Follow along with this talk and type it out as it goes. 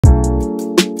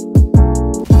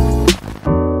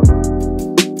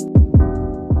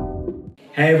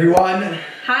Hey everyone.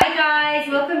 Hi guys,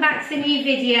 welcome back to a new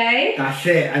video. That's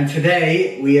it, and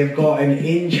today we have got an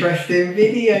interesting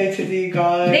video to do,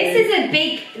 guys. This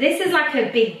is like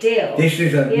a big deal. This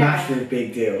is a massive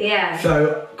big deal. Yeah.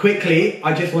 So quickly,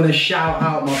 I just want to shout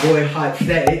out my boy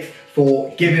Hypesthetics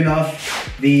for giving us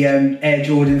the Air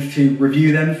Jordans to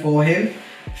review them for him.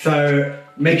 So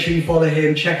make sure you follow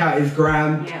him, check out his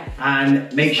gram,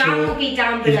 and make sure... His gram will be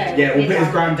down below. We'll put his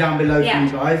gram down below for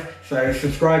you guys. So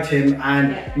subscribe to him,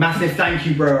 and massive thank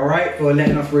you, bro, alright, for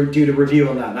letting us do the review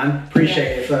on that, man.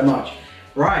 Appreciate it so much.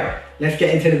 Right, let's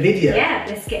get into the video. Yeah,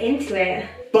 let's get into it.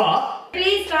 But...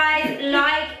 please guys,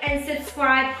 like and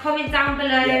subscribe, comment down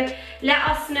below, let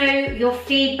us know your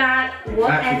feedback,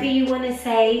 whatever you want to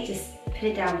say, just put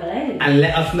it down below. And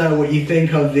let us know what you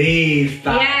think of these.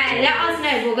 Yeah, let us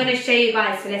know. We're going to show you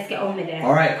guys, so let's get on with it.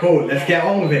 Alright, cool. Let's get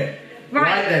on with it.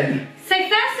 Right then. So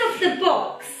first off, the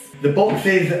box. The box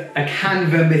is a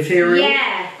Canva material.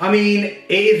 Yeah. I mean,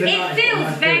 it is a nice,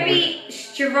 feels very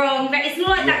strong, but it's not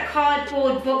like that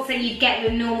cardboard box that you get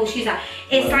with normal shoes.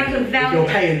 It's like a velvet. You're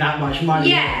paying that much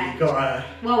money. Yeah. You've got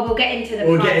well, we'll get into the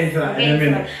We'll price. get into that in a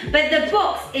minute. But the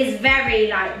box is very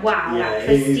like, wow, like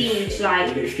prestige,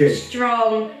 like good.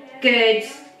 Strong, good,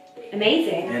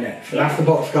 amazing. Innit? So that's the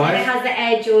box, guys. And it has the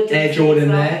Air Jordan. Air Jordan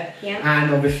there. Yeah.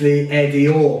 And obviously Air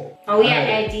DIOR. Oh yeah,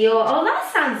 Air DIOR. Oh, that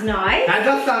sounds nice. That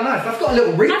does sound nice. That's got a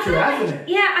little ring to it, hasn't it?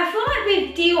 Yeah, I feel like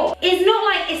with DIOR,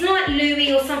 it's not like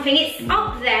Louis or something. It's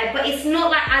up there, but it's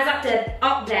not like as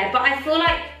up there. But I feel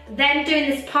like them doing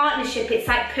this partnership, it's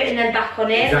like putting them back on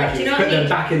it. Exactly. Like, do you know Put what I mean? them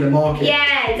back in the market.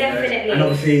 Yeah, definitely. And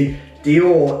obviously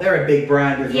DIOR, they're a big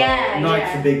brand as well. Yeah,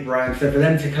 Nike's a big brand, so for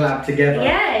them to collab together,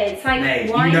 it's like, mate,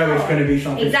 why you know not? it's going to be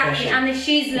something exactly. special. And the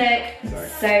shoes look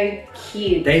so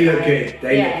cute. They look good.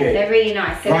 They look good. They're really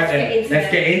nice. So right then,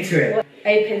 let's get into it. What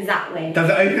opens that way? Does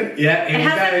it open? Yeah. It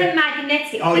has like a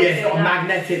magnetic. Oh yeah, it's got a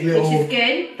magnetic little. Which is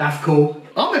good. That's cool.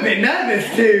 I'm a bit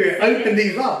nervous to open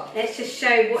these up. Let's just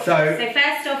show what. So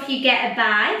first off, you get a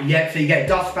bag. Yep. So you get a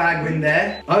dust bag in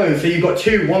there. Oh, so you've got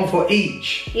two, one for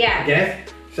each. Yeah. I guess.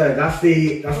 So that's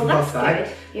the dust bag.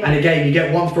 Good. Yeah. And again, you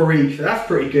get one for each. So that's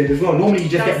pretty good as well. Normally you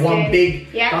just get one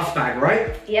big dust bag,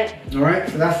 right? Yep. All right.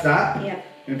 So that's that. Yep.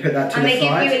 And put that to the side.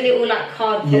 And they give you a little like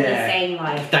card probably saying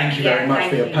like, thank you very much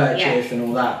for your purchase and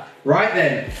all that. Right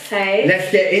then. So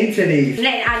let's get into these.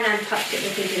 Let Anand touch it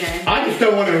because you know. I just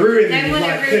don't want to ruin these. Don't want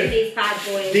to ruin these bad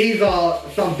boys. These are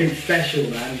something special,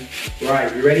 man.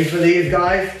 Right, you ready for these,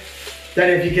 guys? Don't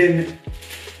know if you can.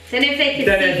 Don't know if they can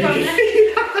see from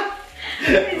them.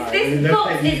 This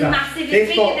box is massive. It's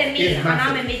bigger than me, and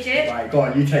I'm a midget. Right, go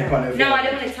on, you take one of them. No, I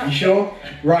don't want to touch it. You sure?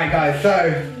 Right, guys,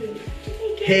 so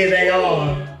here they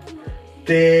are.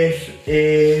 This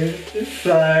is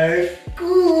so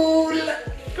cool.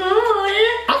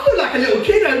 I feel like a little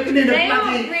kid opening a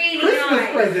bloody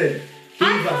Christmas present.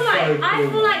 I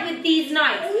feel like with these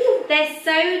Nikes, they're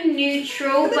so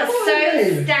neutral but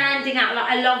so standing out.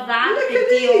 Like I love that. Look at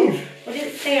these. What did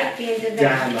it say at the end of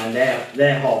that? Damn man,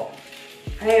 they're hot.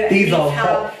 Oh, these are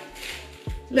hot.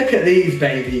 Look at these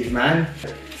babies, man.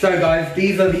 So guys,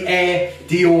 these are the Air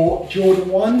DIOR Jordan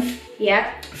 1's.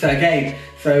 Yep. So again,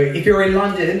 so if you're in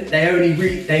London, they only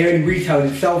retail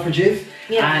in Selfridges.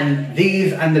 Yeah. And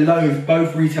these and the lows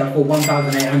both retail for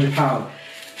 £1,800.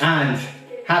 And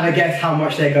have a guess how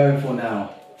much they're going for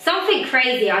now. Something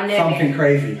crazy, I know. Something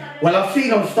crazy. Well, I've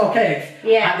seen on StockX,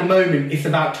 at the moment, it's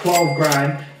about 12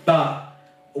 grand, but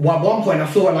at one point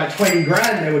I saw it like 20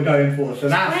 grand they were going for. So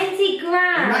that's 20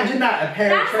 grand. Imagine that, a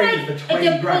pair of trainers for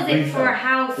 20 grand. That's like a deposit for a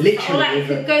house. Literally. Or like it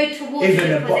could go towards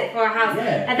a deposit for a house.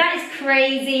 Yeah. And that is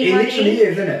crazy. It literally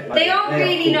is, isn't it? Like, they are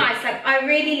really nice. Like I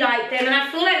really like them, and I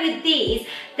feel like with these,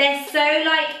 they're so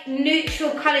like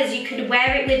neutral colours. You could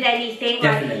wear it with anything.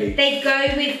 Definitely. Like, they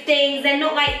go with things. They're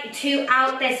not like too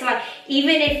out there. So like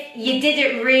even if you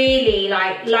didn't really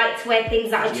like to wear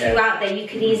things that are too out there, you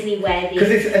could easily wear these.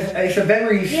 Because it's a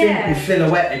very simple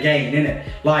silhouette again, isn't it?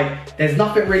 Like there's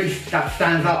nothing really that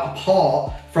stands out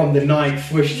apart from the Nike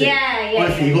swoosh tip.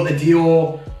 Honestly, you've got the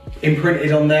DIOR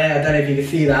imprinted on there. I don't know if you can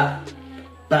see that.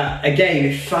 But again,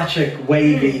 it's such a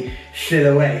wavy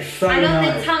silhouette. It's so nice. And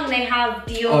on the tongue they have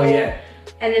DIOR. Oh yeah.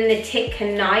 And then the tick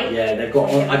and Nike. Yeah, they've got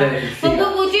on. I don't know if you see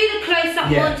that. We'll do the close-up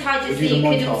montages so you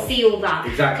could all see all that.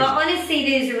 Exactly. But honestly,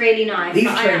 these are really nice. These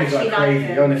trainers are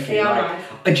crazy, honestly. They are nice.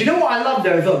 And do you know what I love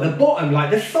though as well? The bottom,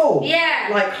 like the sole. Yeah.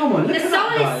 Like, come on, look at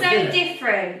that, the sole is so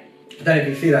different. I don't know if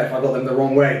you see that, if I got them the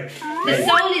wrong way. The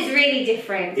sole is really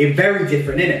different. It's very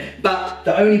different, isn't it? But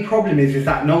the only problem is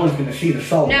that no one's going to see the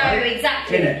sole. No, right?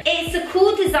 exactly. Innit? It's a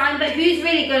cool design, but who's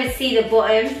really going to see the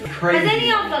bottom? Crazy. Has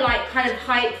any other like kind of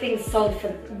hype things gone for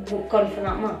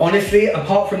that much? Honestly,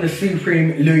 apart from the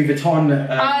Supreme Louis Vuitton.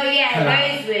 Oh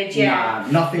yeah, those would, yeah.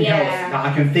 Nah, nothing else that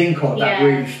I can think of that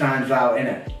really stands out,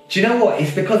 innit? Do you know what?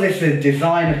 It's because it's a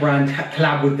designer brand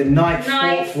collab with the Nike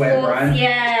sportswear brand.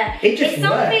 Yeah. It just it's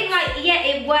something like,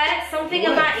 it works. Something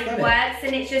about it works,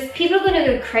 and it's just, people are going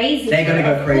to go crazy. They're going to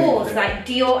go crazy. Of course, like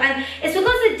Dior. And it's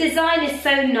because the design is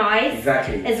so nice.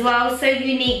 Exactly. As well, so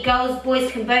unique. Girls, boys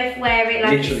can both wear it.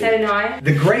 Like, it's so nice.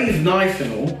 The grey is nice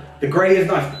and all. The grey is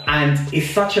nice. And it's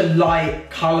such a light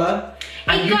colour.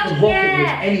 And you can rock it with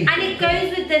anything. And it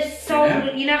goes with the sole,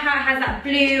 you know how it has that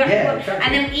blue,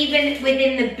 and then even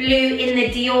within the blue in the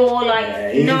Dior,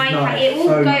 like Nike, it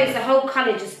all goes, the whole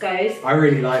colour just goes. I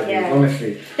really like these,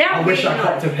 honestly. I wish I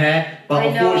copped a pair, but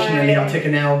unfortunately I took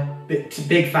an L,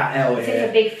 big fat L here. Took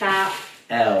a big fat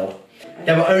L.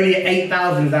 There were only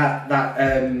 8,000 that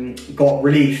got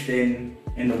released in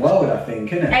the world, I think,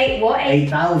 innit?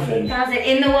 8,000. 8,000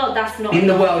 in the world, that's not in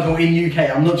the world or in UK,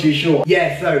 I'm not too sure.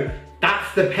 Yeah, so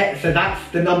that's the that's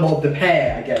the number of the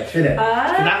pair, I guess, isn't it?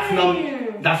 So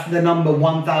that's the number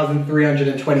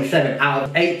 1,327 out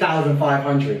of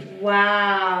 8,500.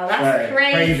 Wow, that's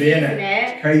crazy, isn't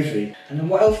it? Crazy. And then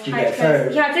what else do you get? So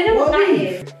yeah, I don't know what that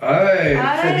is.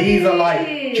 Oh, so these are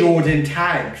like Jordan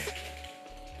tags.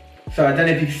 So I don't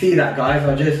know if you can see that, guys.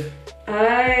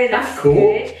 That's cool.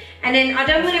 Good. And then I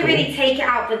don't want to really take it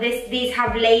out, but these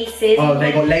have laces. Oh,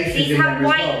 they got laces in them. These have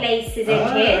white laces in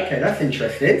here. Okay, that's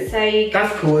interesting. So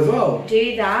that's cool as well.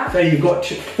 Do that. So you've got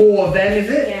 4 of them, is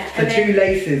it? Yeah. So 2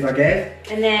 laces, I guess.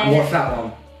 And what's that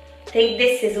one? I think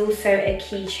this is also a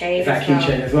keychain. Is that a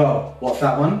keychain as well? What's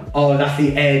that one? Oh, that's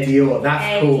the airdior.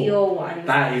 That's cool. Airdior one.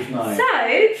 That is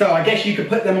nice. So I guess you could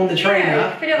put them on the trainer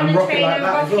and rock it like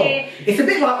that as well. It's a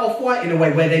bit like Off-White in a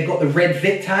way, where they've got the red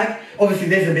zip tag. Obviously,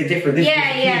 this is a bit different. This is a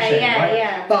keychain,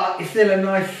 right? But it's still a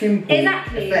nice, simple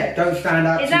effect. Don't stand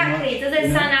out too much. It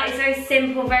doesn't stand out. It's very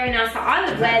simple, very nice. I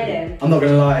would wear them. I'm not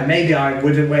gonna lie. Maybe I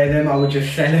wouldn't wear them. I would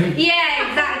just sell them. Yeah,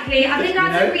 exactly. I think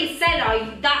as a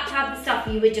reseller, that type of stuff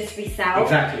you would just resell.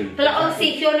 Exactly. But like,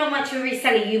 obviously, if you're not much of a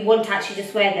reseller, you want to actually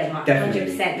just wear them. Like,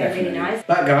 100%. They're really nice.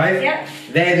 But guys,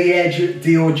 they're the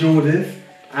airdior Jordans,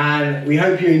 and we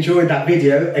hope you enjoyed that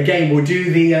video. Again, we'll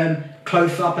do the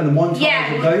close up and the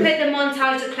montage of those. We'll put the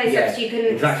montage of close up so you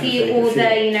can see all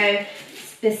the, you know,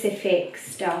 specific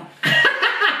stuff. So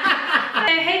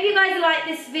I hope you guys liked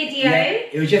this video. Yeah,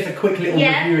 it was just a quick little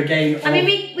review again. I mean,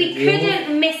 we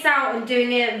couldn't miss out on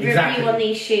doing a review on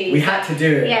these shoes. We had to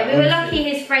do it. Yeah, we were lucky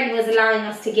his friend was allowing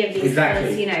us to give these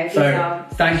because, you know, so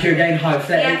thank you again, Hype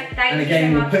Set. And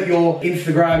again, we'll put your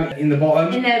Instagram in the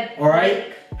bottom.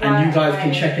 Alright? And you guys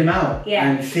can check him out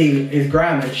and see his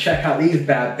gram and check out these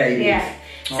bad babies. Yeah.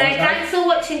 So thanks for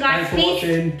watching, guys.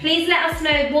 Please let us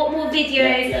know what more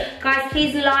videos. Guys,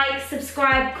 please like,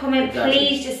 subscribe, comment.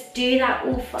 Please just do that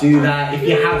all for us. Do that. If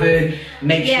you haven't,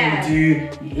 make sure you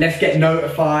do. Let's get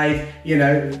notified. You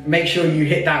know, make sure you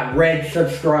hit that red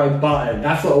subscribe button.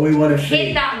 That's what we want to see.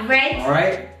 Hit that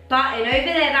red button over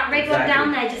there, that red one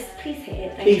down there. Just please hit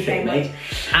it. Thank you very much.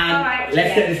 And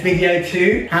let's get this video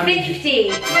to 50. What is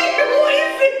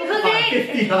it?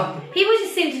 Because people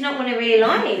just seem to not want to really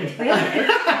like.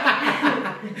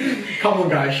 Come on,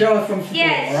 guys, show us some support.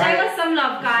 Yeah, show us some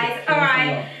love, guys.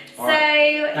 Alright. So,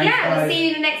 we'll see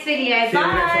you in the next video.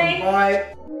 Bye.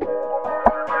 Bye.